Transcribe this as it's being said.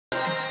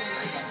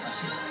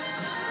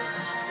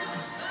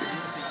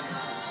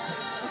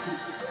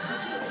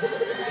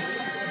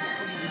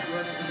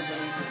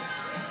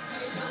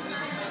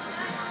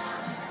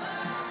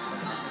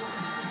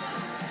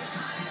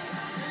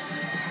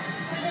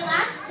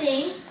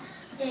thing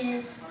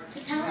is to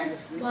tell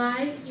us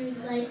why you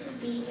would like to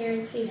be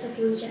Erin's face of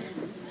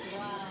Blujaz.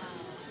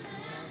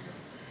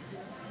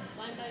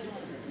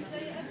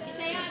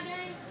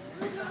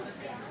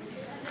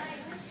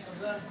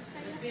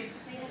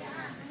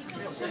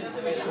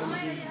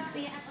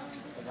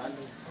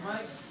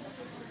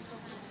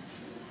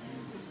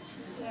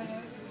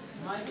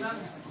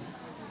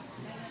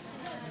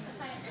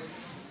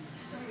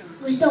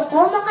 Gusto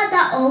ko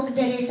makadaog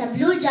diri sa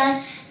Blujaz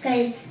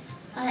kay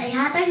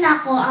ihatag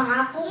nako ang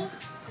akong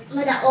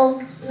madaog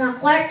nga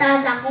kwarta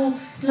sa akong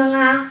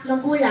mga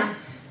magulang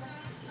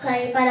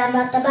kay para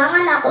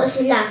matabangan ako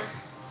sila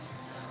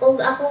ug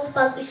akong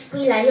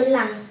pag-eskwela yun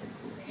lang.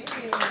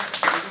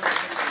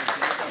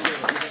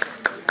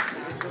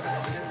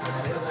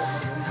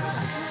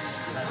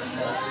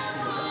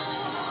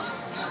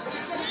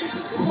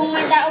 Kung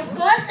madaog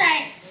ko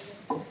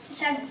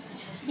sa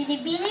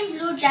binibining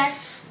Blujaz,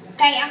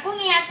 kay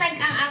akong ihatag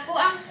ang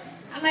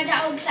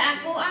madaog sa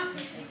ako ang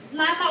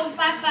mama o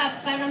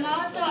papa para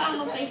mauto ang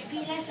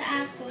magpa-eskwela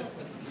sa ako.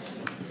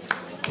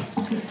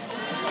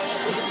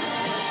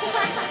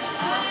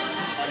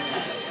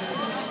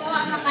 Ako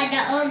ang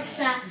makadaog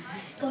sa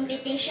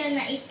competition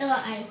na ito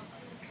ay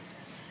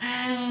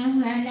ang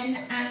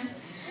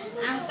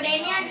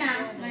premyo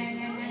na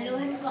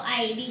mananaluhan ko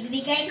ay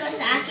bibigay ko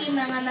sa aking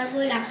mga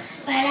magulang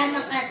para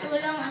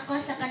makatulong ako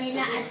sa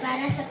kanila at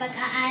para sa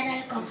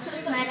pag-aaral ko.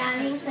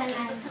 Maraming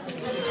salamat.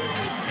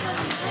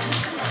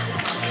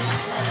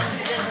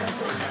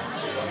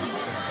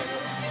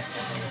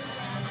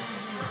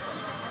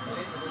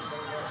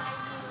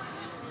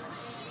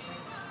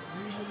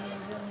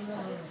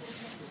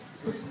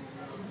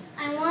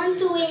 I want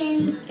to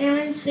win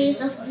Erin's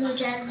face of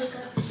Blujaz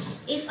because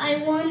if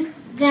I want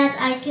that,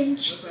 I can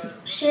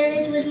share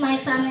it with my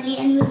family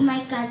and with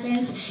my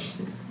cousins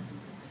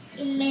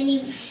in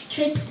many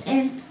trips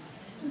and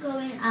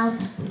going out.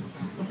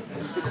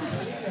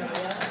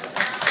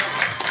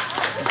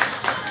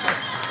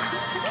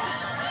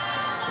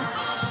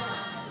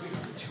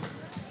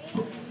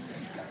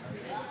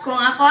 Kung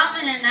ako ang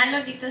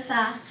mananalo dito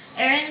sa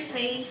Erin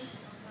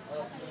face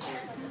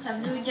sa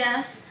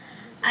Blujaz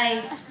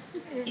ay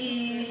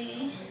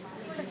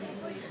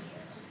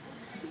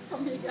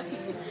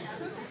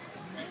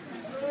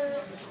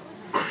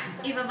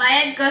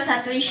ibabayad ko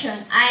sa tuition.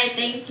 Ay,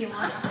 thank you.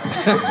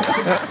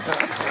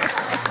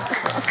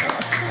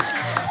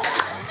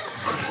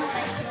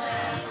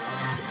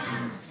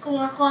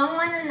 Kung ako ang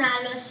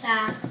mananalo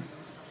sa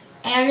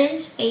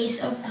Erin's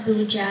face of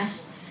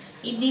Blujaz,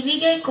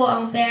 ibibigay ko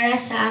ang pera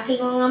sa aking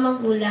mga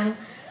magulang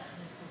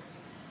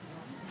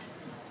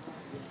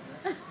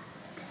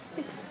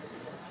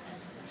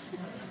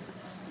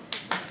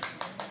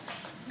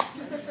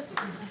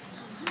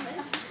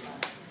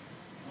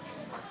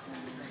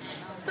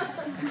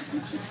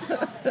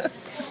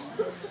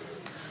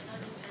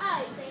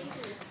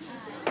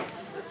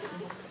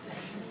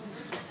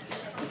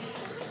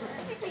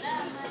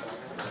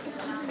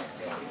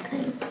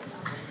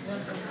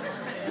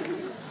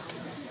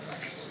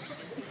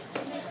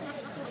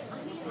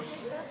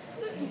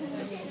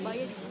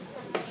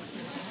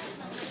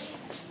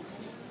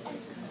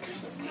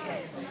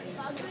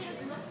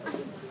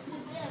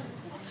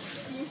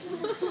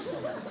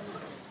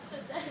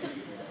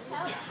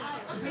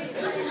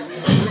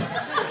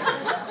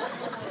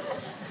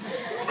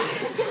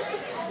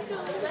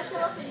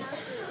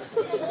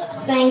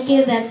Thank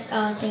you, that's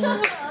all. Thank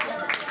you.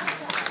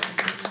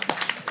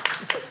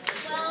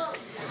 Well,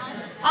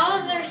 all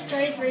of their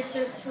stories were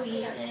so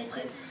sweet, and it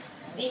just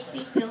makes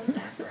me feel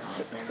bad for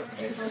all of them.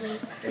 There's only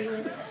 3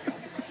 minutes.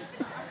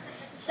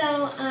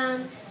 So,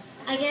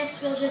 I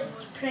guess we'll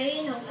just pray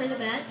and hope for the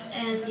best,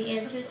 and the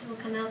answers will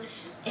come out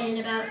in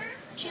about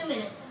 2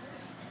 minutes.